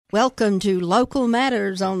Welcome to Local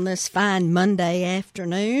Matters on this fine Monday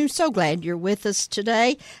afternoon. So glad you're with us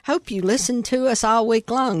today. Hope you listen to us all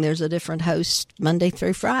week long. There's a different host Monday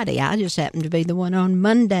through Friday. I just happen to be the one on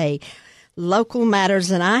Monday. Local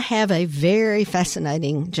Matters, and I have a very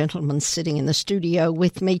fascinating gentleman sitting in the studio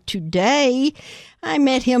with me today. I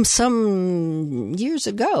met him some years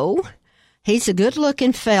ago. He's a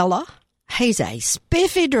good-looking fella. He's a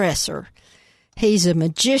spiffy dresser. He's a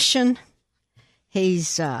magician.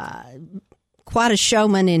 He's quite a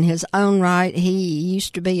showman in his own right. He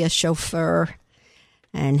used to be a chauffeur,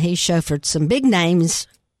 and he chauffeured some big names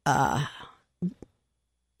that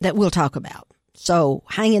we'll talk about. So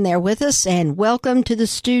hang in there with us, and welcome to the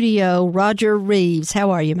studio, Roger Reeves.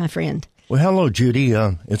 How are you, my friend? Well, hello, Judy.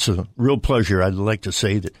 It's a real pleasure, I'd like to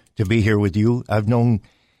say, that to be here with you. I've known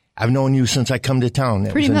you since I come to town.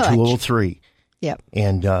 That Pretty was in much. 2003. Yep.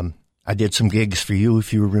 And I did some gigs for you,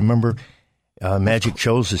 if you remember. Magic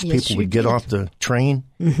shows as Yes, people would get off the train.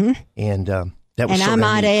 Mm-hmm. And that was And I sort of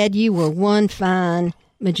might neat. add, you were one fine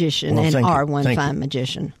magician, Well, and thank you. are one Thank fine you.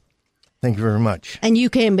 magician. Thank you very much. And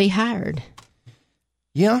you can be hired.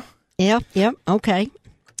 Yeah. Yep, okay.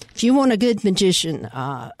 If you want a good magician,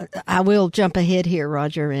 I will jump ahead here,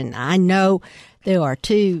 Roger, and I know there are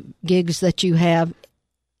two gigs that you have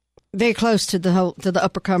very close to the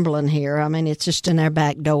Upper Cumberland here. I mean, it's just in our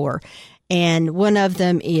back door. And one of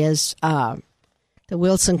them is the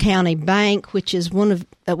Wilson County Bank, which is one of,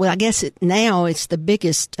 I guess now it's the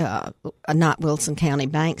biggest, not Wilson County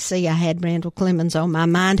Bank. See, I had Randall Clemens on my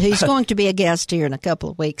mind, who's going to be a guest here in a couple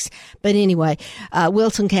of weeks. But anyway,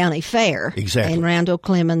 Wilson County Fair. Exactly. And Randall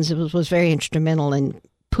Clemens was very instrumental in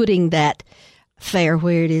putting that fair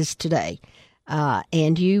where it is today.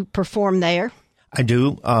 And you perform there? I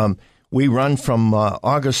do. We run from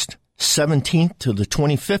August 17th to the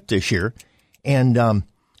 25th this year. And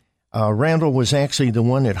Randall was actually the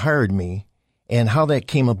one that hired me. And how that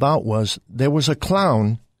came about was there was a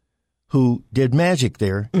clown who did magic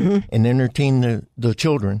there and entertained the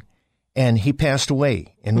children. And he passed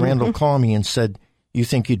away. And Randall called me and said, "You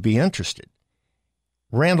think you'd be interested?"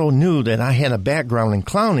 Randall knew that I had a background in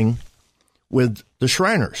clowning with the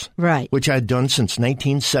Shriners, Right. which I'd done since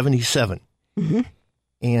 1977. Mm-hmm.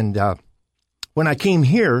 And when I came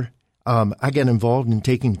here, I got involved in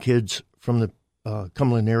taking kids from the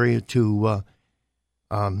Cumberland area to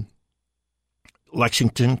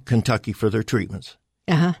Lexington, Kentucky for their treatments.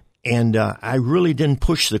 Uh-huh. And I really didn't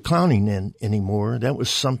push the clowning in anymore. That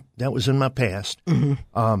was in my past.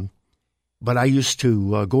 Mm-hmm. But I used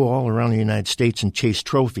to go all around the United States and chase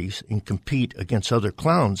trophies and compete against other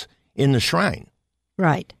clowns in the shrine.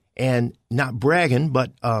 Right. And not bragging,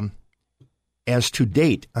 but as to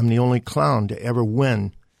date, I'm the only clown to ever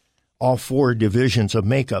win all 4 divisions of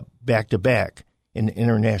makeup back-to-back in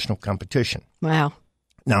international competition. Wow.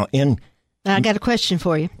 Now, I got a question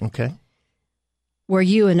for you. Okay. Were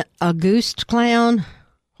you an Auguste clown,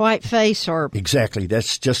 whiteface, or... Exactly.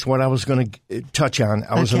 That's just what I was going to touch on.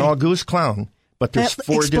 I was an Okay. Auguste clown, but there's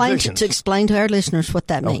 4 divisions. Explain to our listeners what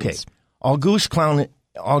that means. Okay.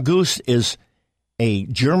 Auguste is a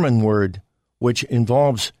German word which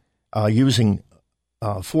involves using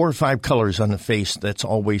 4 or 5 colors on the face that's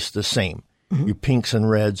always the same. Mm-hmm. Your pinks and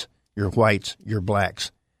reds, your whites, your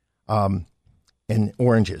blacks, and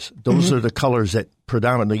oranges. Those are the colors that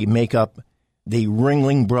predominantly make up the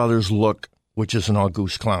Ringling Brothers look, which is an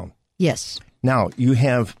Auguste clown. Yes. Now, you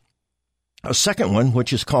have a second one,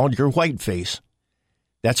 which is called your white face.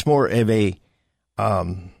 That's more of a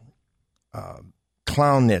clown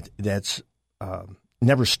that's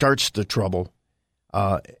never starts the trouble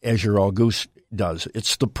as your Auguste does.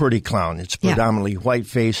 It's the pretty clown. It's predominantly white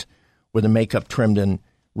face with the makeup trimmed in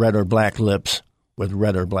red or black lips with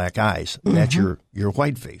red or black eyes. That's your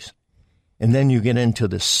white face. And then you get into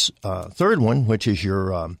this third one, which is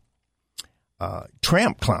your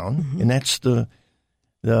tramp clown, and that's the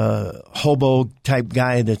hobo type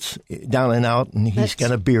guy that's down and out, and he's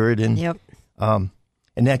got a beard, and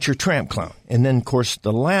and that's your tramp clown. And then, of course,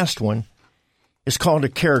 the last one is called a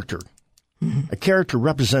character. A character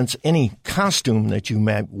represents any costume that you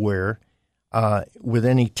might wear with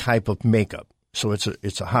any type of makeup. So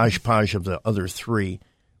it's a hodgepodge of the other 3,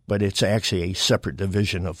 but it's actually a separate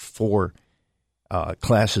division of 4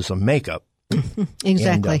 classes of makeup.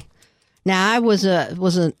 Exactly. And, now, I was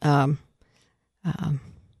an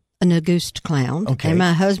Auguste clown, and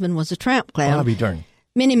my husband was a tramp clown. Well, I'll be darned.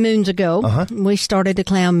 Many moons ago, we started a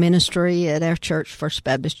clown ministry at our church, First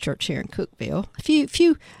Baptist Church here in Cookeville. A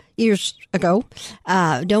few years ago.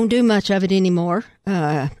 Don't do much of it anymore.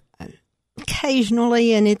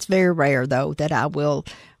 Occasionally, and it's very rare, though, that I will.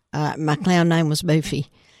 My clown name was Boofy.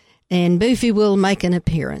 And Boofy will make an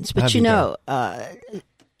appearance. But,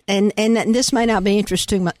 and this may not be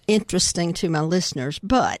interesting to my listeners,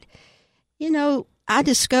 but, I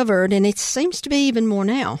discovered, and it seems to be even more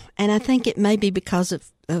now, and I think it may be because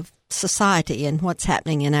of society and what's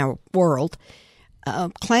happening in our world,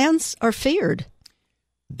 clowns are feared.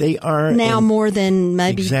 They are. Now more than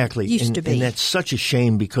maybe used to be. And that's such a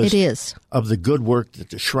shame because it is. Of the good work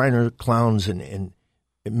that the Shriner clowns and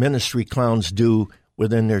ministry clowns do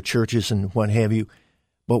within their churches and what have you.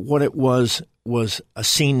 But what it was a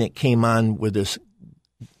scene that came on with this,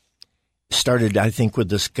 started, I think, with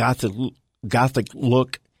this gothic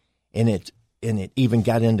look, and it even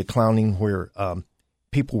got into clowning where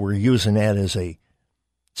people were using that as a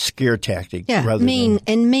scare tactic. Yeah, rather mean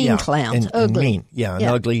clowns, ugly. And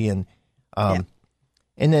ugly. And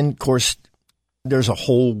then, of course, there's a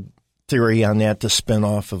whole theory on that to spin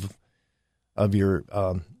off of your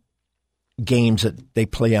games that they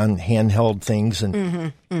play on handheld things,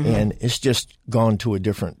 and and it's just gone to a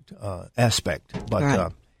different aspect.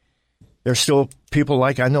 But there's still people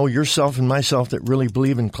like I know yourself and myself that really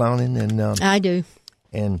believe in clowning, and I do,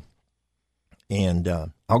 and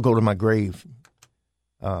I'll go to my grave,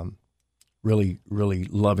 really, really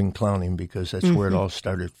loving clowning because that's where it all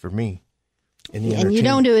started for me. And you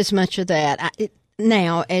don't do as much of that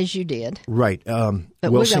now as you did, right?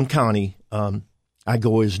 Wilson County. I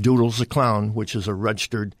go as Doodles the Clown, which is a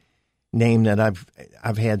registered name that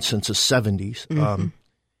I've had since the 70s.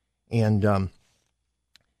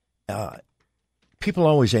 People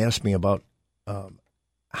always ask me about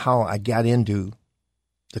how I got into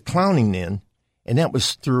the clowning then, and that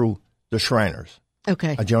was through the Shriners.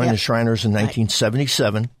 Okay. I joined the Shriners in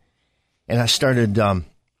 1977, and I started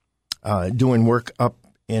doing work up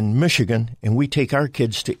in Michigan, and we take our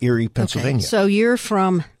kids to Erie, Pennsylvania. Okay. So you're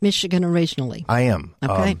from Michigan originally? I am.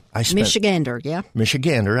 Okay. Michigander, yeah?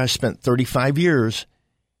 Michigander. I spent 35 years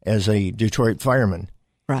as a Detroit fireman.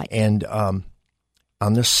 Right. And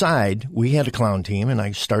on the side, we had a clown team, and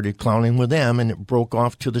I started clowning with them, and it broke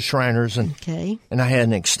off to the Shriners. And I had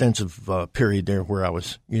an extensive period there where I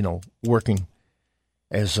was, working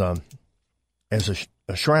as a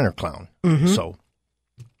Shriner clown. So,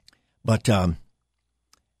 but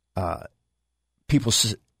people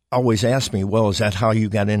always ask me, well, is that how you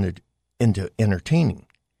got into entertaining?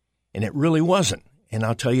 And it really wasn't. And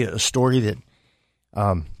I'll tell you a story that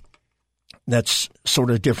that's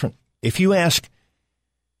sort of different. If you ask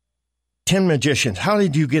 10 magicians, how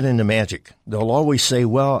did you get into magic? They'll always say,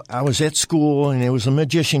 well, I was at school and there was a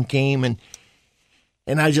magician came and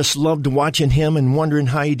I just loved watching him and wondering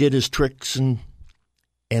how he did his tricks. And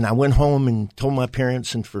I went home and told my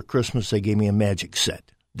parents, and for Christmas they gave me a magic set.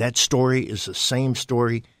 That story is the same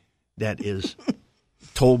story that is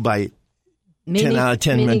told by 10 out of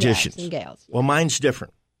 10 magicians. Guys and gals. Well, mine's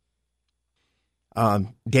different.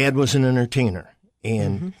 Dad was an entertainer,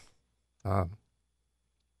 and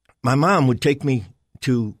my mom would take me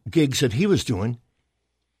to gigs that he was doing,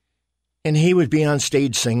 and he would be on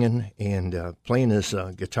stage singing and playing his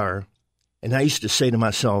guitar. And I used to say to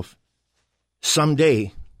myself,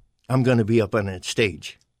 someday I'm going to be up on that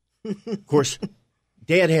stage. Of course,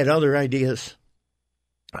 Dad had other ideas.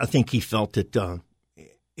 I think he felt that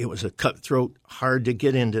it was a cutthroat, hard to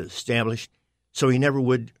get into established, so he never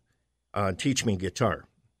would teach me guitar.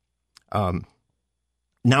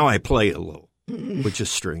 Now I play a little, which is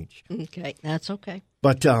strange. Okay, that's okay.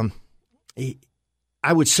 But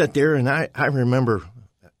I would sit there, and I remember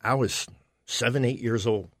I was 7, 8 years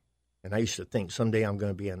old, and I used to think someday I'm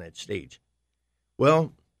going to be on that stage.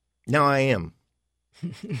 Well, now I am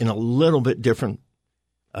in a little bit different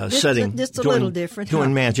setting. Just a little different.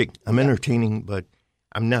 Doing magic. I'm entertaining, but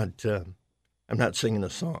I'm not singing a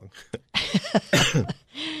song.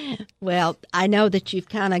 Well, I know that you've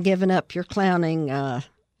kind of given up your clowning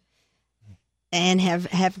and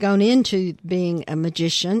have gone into being a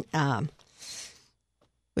magician.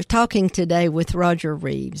 We're talking today with Roger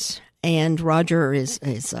Reeves, and Roger is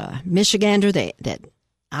a Michigander that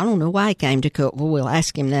I don't know why he came to Cook. Well, we'll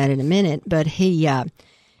ask him that in a minute, but he's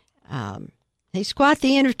quite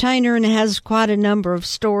the entertainer and has quite a number of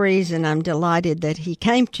stories, and I'm delighted that he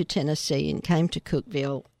came to Tennessee and came to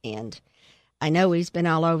Cookeville. And I know he's been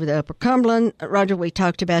all over the Upper Cumberland. Roger, we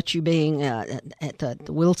talked about you being at the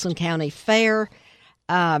Wilson County Fair.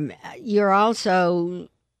 You're also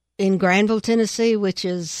in Granville, Tennessee, which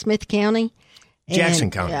is Smith County.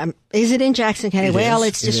 Jackson County. Is it in Jackson County?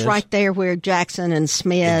 It's just right there where Jackson and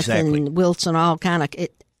Smith and Wilson all kind of,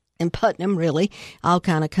 and Putnam really, all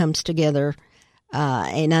kind of comes together.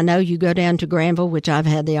 And I know you go down to Granville, which I've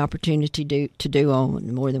had the opportunity to do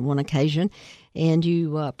on more than one occasion, and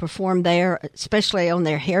you perform there, especially on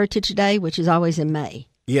their Heritage Day, which is always in May.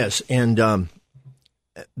 Yes, and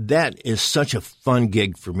that is such a fun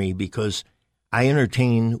gig for me because I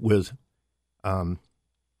entertain with a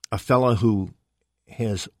fella who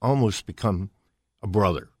has almost become a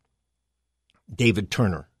brother, David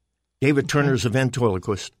Turner. David Turner is a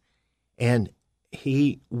ventriloquist, and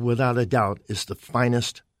he, without a doubt, is the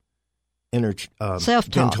finest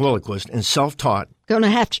ventriloquist and self-taught. Going to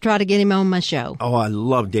have to try to get him on my show. Oh, I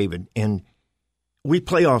love David, and we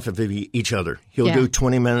play off of each other. He'll do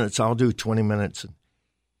 20 minutes, I'll do 20 minutes,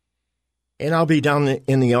 and I'll be down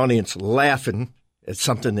in the audience laughing at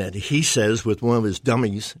something that he says with one of his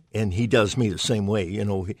dummies, and he does me the same way. You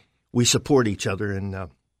know, we support each other, and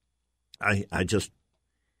I just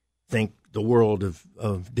think the world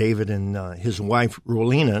of David and his wife,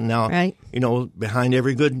 Rolina. Now, right. You know, behind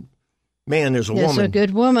every good man, there's a woman. There's a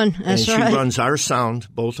good woman. That's and right. She runs our sound,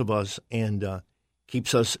 both of us, and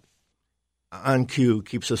keeps us on cue,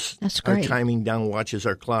 keeps us our timing down, watches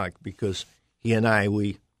our clock, because he and I,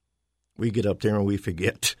 we get up there and we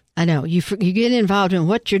forget. I know. You get involved in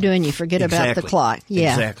what you're doing, you forget about the clock.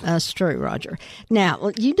 Yeah, exactly. That's true, Roger.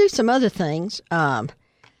 Now, you do some other things. But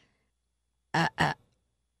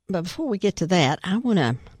before we get to that, I want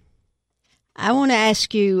to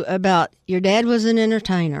ask you about your dad was an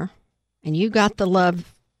entertainer, and you got the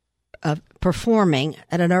love of performing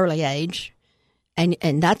at an early age,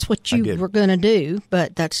 and that's what you were going to do,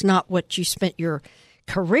 but that's not what you spent your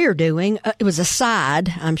career doing. It was a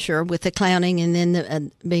side, I'm sure, with the clowning and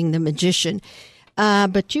then being the magician.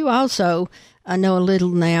 But you also, I know a little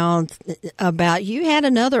now about, you had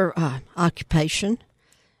another occupation,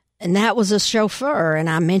 and that was a chauffeur. And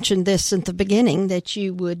I mentioned this at the beginning, that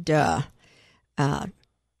you would tell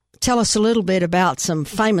us a little bit about some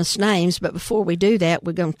famous names. But before we do that,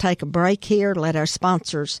 we're going to take a break here, let our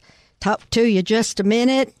sponsors talk to you just a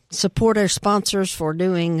minute, support our sponsors for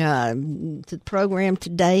doing the program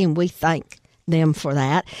today, and we thank them for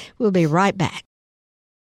that. We'll be right back.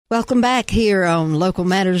 Welcome back here on Local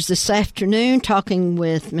Matters this afternoon, talking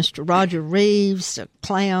with Mr. Roger Reeves, a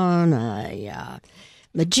clown, a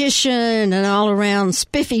magician, an all-around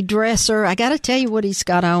spiffy dresser. I got to tell you what he's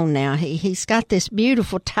got on now. He's got this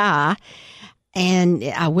beautiful tie, and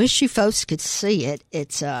I wish you folks could see it.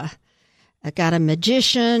 It's I got a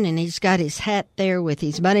magician, and he's got his hat there with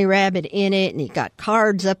his bunny rabbit in it, and he's got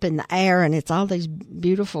cards up in the air, and it's all these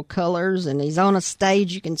beautiful colors, and he's on a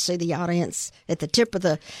stage. You can see the audience at the tip of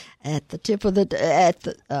the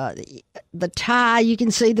tie. You can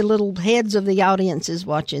see the little heads of the audiences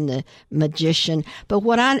watching the magician. But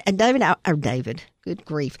David, good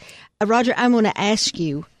grief, Roger, I'm going to ask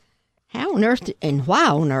you, how on earth and why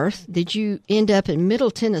on earth did you end up in Middle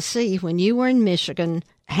Tennessee when you were in Michigan?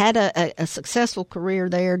 Had a successful career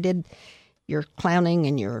there, did your clowning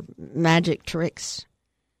and your magic tricks.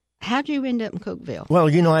 How'd you end up in Cookeville? Well,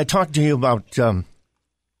 you know, I talked to you about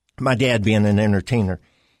my dad being an entertainer.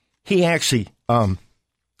 He actually,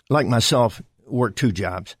 like myself, worked two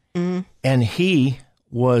jobs. Mm-hmm. And he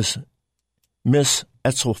was Miss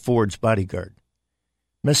Etzel Ford's bodyguard.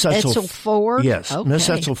 Miss Etzel Ford? Yes. Okay. Miss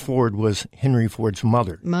Etzel Ford was Henry Ford's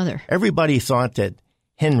mother. Everybody thought that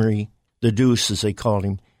Henry, the Deuce, as they called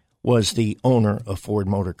him, was the owner of Ford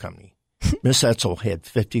Motor Company. Miss Etzel had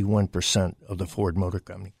 51% of the Ford Motor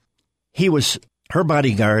Company. He was her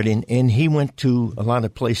bodyguard, and he went to a lot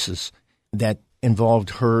of places that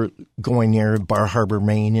involved her going there, Bar Harbor,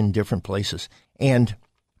 Maine, and different places. And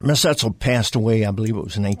Miss Etzel passed away, I believe it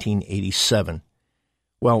was in 1987.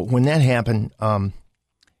 Well, when that happened,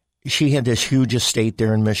 she had this huge estate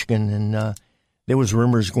there in Michigan, and there was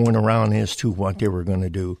rumors going around as to what they were going to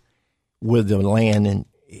do with the land, and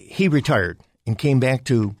he retired and came back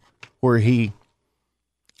to where he,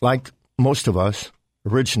 like most of us,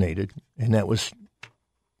 originated, and that was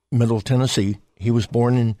Middle Tennessee. He was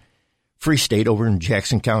born in Free State over in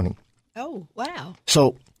Jackson County. Oh, wow.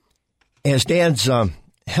 So as Dad's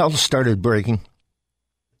health started breaking,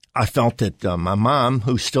 I felt that my mom,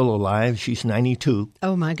 who's still alive, she's 92.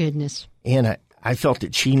 Oh, my goodness. And I felt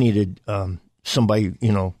that she needed somebody,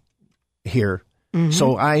 here. Mm-hmm.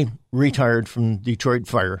 So I retired from Detroit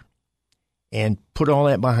Fire and put all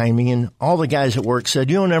that behind me. And all the guys at work said,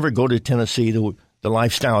 "You'll never go to Tennessee, the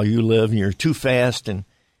lifestyle you live, and you're too fast." And,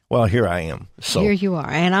 well, here I am. So here you are,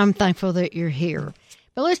 and I'm thankful that you're here.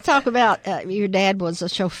 But let's talk about your dad was a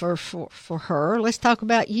chauffeur for her. Let's talk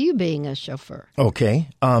about you being a chauffeur. Okay.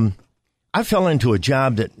 I fell into a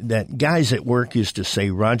job that guys at work used to say,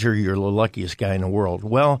 "Roger, you're the luckiest guy in the world."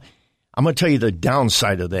 Well, I'm going to tell you the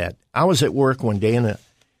downside of that. I was at work one day, and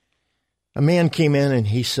a man came in, and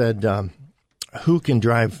he said, who can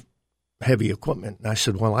drive heavy equipment? And I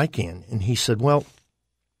said, well, I can. And he said, well,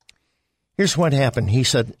 here's what happened. He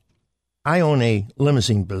said, I own a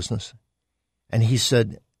limousine business. And he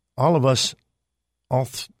said, all of us,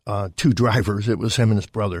 two drivers, it was him and his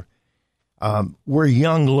brother, we're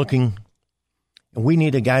young looking, and we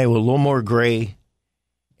need a guy with a little more gray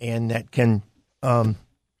and that can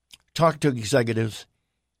talk to executives.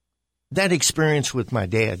 That experience with my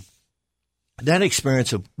dad, that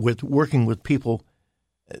experience with working with people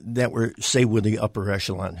that were, say, with the upper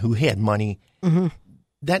echelon, who had money,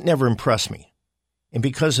 that never impressed me. And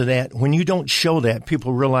because of that, when you don't show that,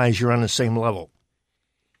 people realize you're on the same level.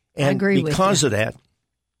 And I agree because of that,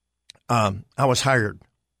 I was hired.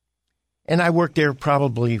 And I worked there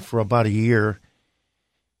probably for about a year.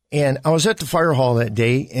 And I was at the fire hall that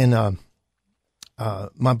day, and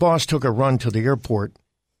my boss took a run to the airport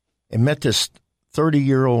and met this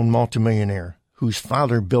 30-year-old multimillionaire whose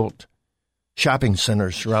father built shopping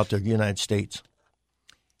centers throughout the United States.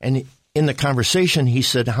 And in the conversation, he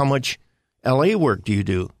said, how much L.A. work do you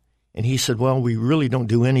do? And he said, well, we really don't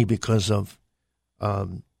do any because of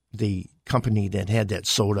the company that had that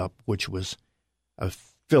sold up, which was an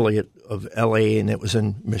affiliate of L.A., and it was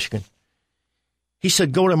in Michigan. He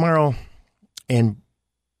said, go tomorrow and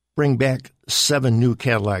bring back 7 new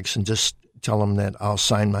Cadillacs and just tell them that I'll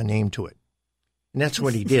sign my name to it. And that's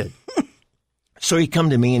what he did. So he come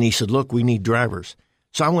to me and he said, look, we need drivers.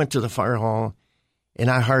 So I went to the fire hall and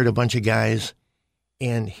I hired a bunch of guys.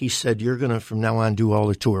 And he said, you're going to from now on do all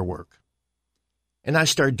the tour work. And I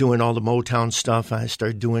started doing all the Motown stuff. I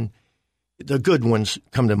started doing the good ones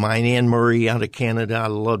come to mind. Anne Murray out of Canada. I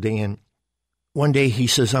loved Anne. One day he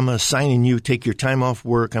says, I'm assigning you, take your time off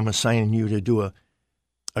work. I'm assigning you to do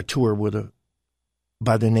a tour with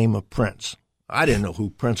by the name of Prince. I didn't know who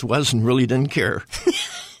Prince was and really didn't care.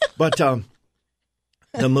 But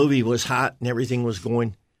the movie was hot and everything was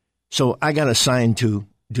going. So I got assigned to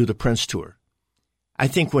do the Prince tour. I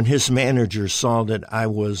think when his manager saw that I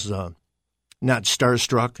was not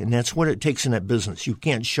starstruck, and that's what it takes in that business. You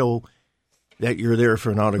can't show that you're there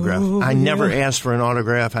for an autograph. Oh, I never asked for an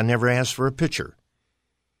autograph. I never asked for a picture.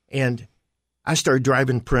 And I started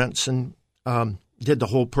driving Prince and did the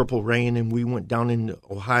whole Purple Rain, and we went down into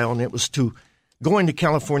Ohio, and it was to go into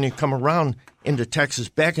California, come around into Texas,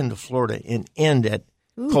 back into Florida, and end at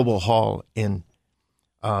Cobo Hall in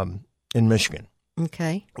Michigan.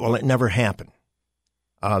 Okay. Well, it never happened.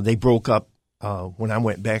 They broke up when I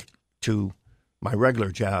went back to my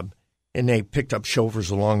regular job, and they picked up chauffeurs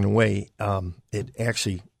along the way.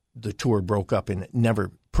 The tour broke up, and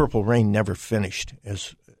Purple Rain never finished,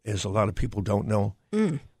 as a lot of people don't know.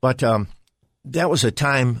 But that was a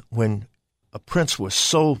time when Prince was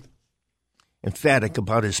so emphatic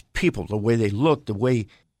about his people, the way they looked, the way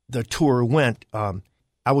the tour went.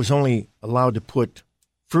 I was only allowed to put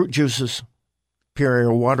fruit juices,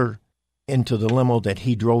 Perrier water into the limo that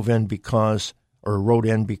he rode in because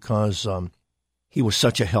he was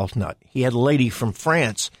such a health nut. He had a lady from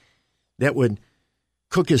France that would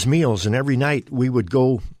cook his meals, and every night we would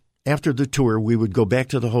go, after the tour, we would go back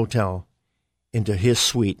to the hotel into his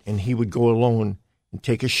suite, and he would go alone and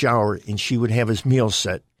take a shower, and she would have his meals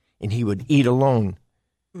set, and he would eat alone.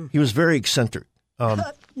 He was very eccentric.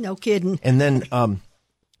 No kidding. And then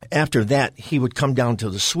after that, he would come down to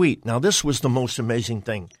the suite. Now, this was the most amazing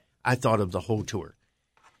thing I thought of the whole tour.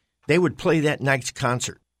 They would play that night's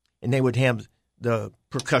concert, and they would have the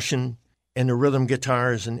percussion and the rhythm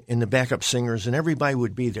guitars and the backup singers, and everybody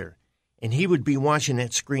would be there. And he would be watching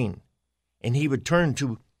that screen, and he would turn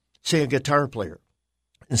to, say, a guitar player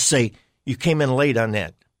and say, you came in late on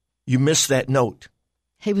that. You missed that note.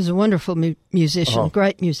 He was a wonderful musician,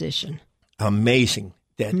 great musician. Amazing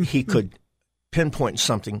that he could pinpoint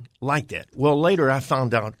something like that. Well, later I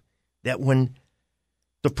found out that when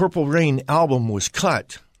the Purple Rain album was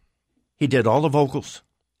cut, he did all the vocals,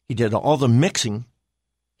 he did all the mixing,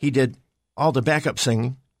 he did all the backup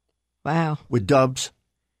singing. Wow. With dubs,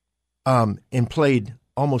 and played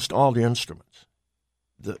almost all the instruments.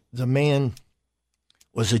 The man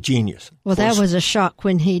was a genius. Well, that was a shock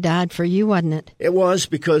when he died for you, wasn't it? It was,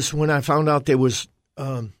 because when I found out there was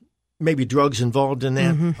maybe drugs involved in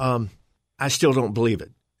that, I still don't believe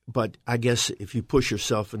it. But I guess if you push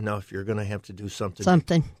yourself enough, you're going to have to do something.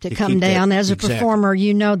 Something to come down as a performer,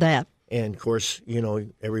 you know that. And, of course,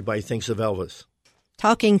 everybody thinks of Elvis.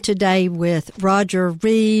 Talking today with Roger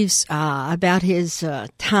Reeves about his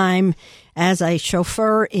time as a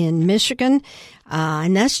chauffeur in Michigan.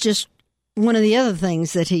 And that's just one of the other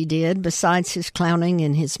things that he did, besides his clowning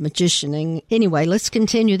and his magicianing. Anyway, let's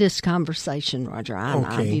continue this conversation, Roger.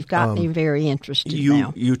 You've got me very interested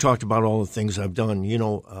now. You talked about all the things I've done.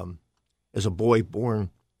 As a boy born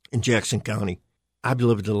in Jackson County, I've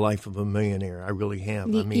lived the life of a millionaire. I really have.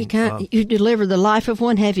 You delivered the life of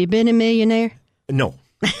one. Have you been a millionaire? No.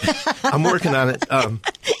 I'm working on it.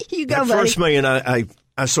 You go, that buddy. first million,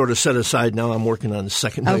 I sort of set aside. Now I'm working on the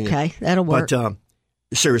second million. Okay, that'll work. But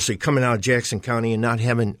seriously, coming out of Jackson County and not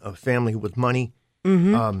having a family with money,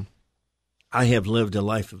 I have lived a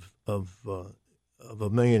life of a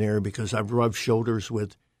millionaire because I've rubbed shoulders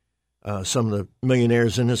with some of the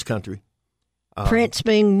millionaires in this country. Prince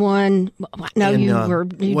being one. No, you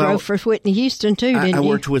drove for Whitney Houston too, didn't you? I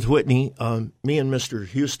worked with Whitney. Me and Mr.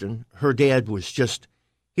 Houston, her dad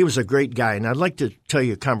he was a great guy. And I'd like to tell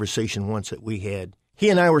you a conversation once that we had. He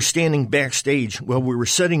and I were standing backstage. Well, we were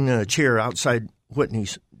sitting in a chair outside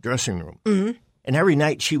Whitney's dressing room. Mm-hmm. And every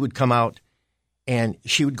night she would come out and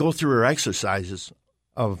she would go through her exercises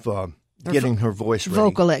of getting her voice ready.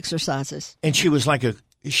 Vocal exercises. And she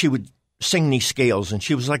would sing these scales, and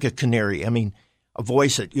she was like a canary. I mean, a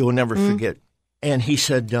voice that you'll never forget. And he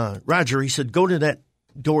said, Roger, he said, go to that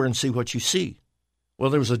door and see what you see. Well,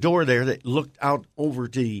 there was a door there that looked out over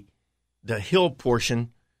the hill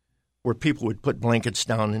portion where people would put blankets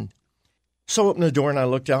down. And so I opened the door, and I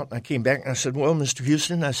looked out, and I came back, and I said, well, Mr.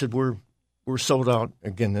 Houston, I said, we're sold out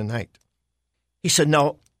again tonight. He said,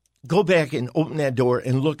 no, go back and open that door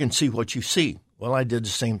and look and see what you see. Well, I did the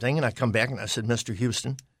same thing, and I come back, and I said, Mr.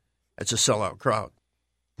 Houston, that's a sellout crowd.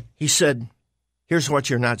 He said, here's what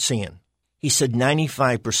you're not seeing. He said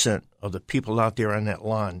 95% of the people out there on that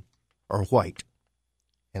lawn are white.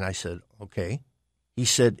 And I said, okay. He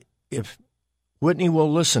said, if Whitney will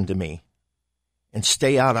listen to me and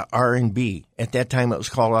stay out of R&B, at that time it was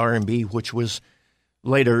called R&B, which was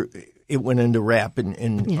later it went into rap and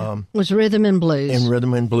it was rhythm and blues. And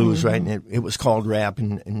rhythm and blues, right? And it was called rap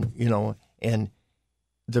and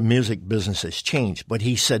the music business has changed. But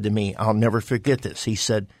he said to me, I'll never forget this. He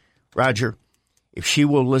said, Roger, if she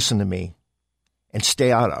will listen to me and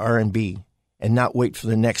stay out of R&B and not wait for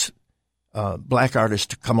the next black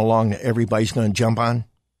artist to come along that everybody's going to jump on,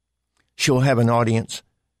 she'll have an audience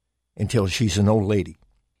until she's an old lady.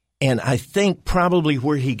 And I think probably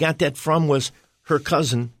where he got that from was her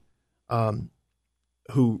cousin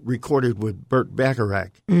who recorded with Burt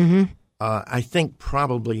Bacharach. Mm-hmm. I think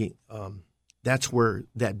probably that's where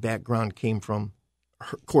that background came from.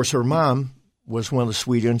 Of course, her mom was one of the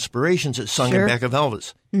sweet inspirations that sung in back of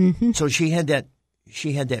Elvis. Mm-hmm. So she had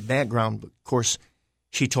that background. But of course,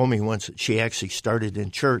 she told me once that she actually started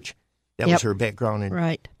in church. That was her background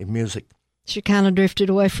in music. She kind of drifted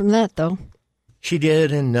away from that, though. She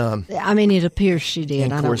did, and it appears she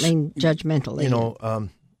did. I don't mean judgmentally.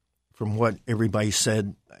 From what everybody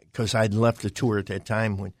said, because I'd left the tour at that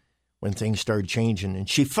time when things started changing, and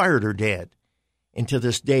she fired her dad. And to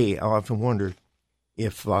this day, I often wonder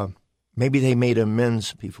if maybe they made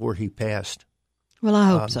amends before he passed. Well, I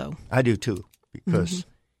hope so. I do too, because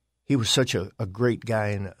he was such a great guy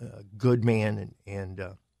and a good man, and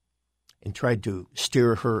tried to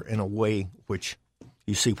steer her in a way which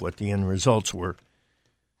you see what the end results were.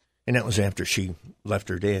 And that was after she left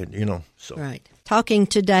her dad, So. Right. Talking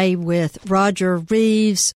today with Roger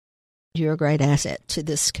Reeves. You're a great asset to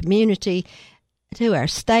this community, to our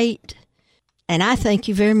state. And I thank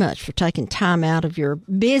you very much for taking time out of your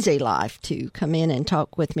busy life to come in and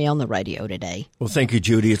talk with me on the radio today. Well, thank you,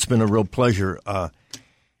 Judy. It's been a real pleasure. A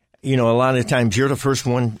lot of times you're the first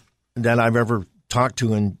one that I've ever talked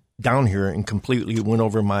to and down here and completely went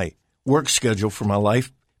over my work schedule for my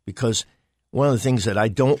life, because one of the things that I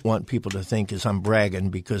don't want people to think is I'm bragging,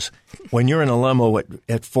 because when you're in a limo at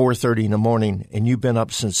 4:30 in the morning and you've been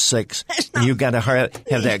up since 6, and you've got to have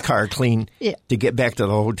that car clean to get back to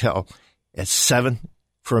the hotel at 7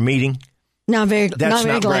 for a meeting. Not very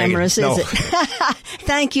glamorous, is it?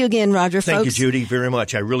 Thank you again, Roger. Thank you, Judy, very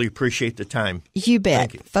much. I really appreciate the time. You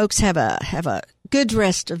bet. Folks, have a good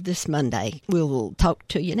rest of this Monday. We'll talk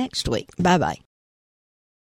to you next week. Bye-bye.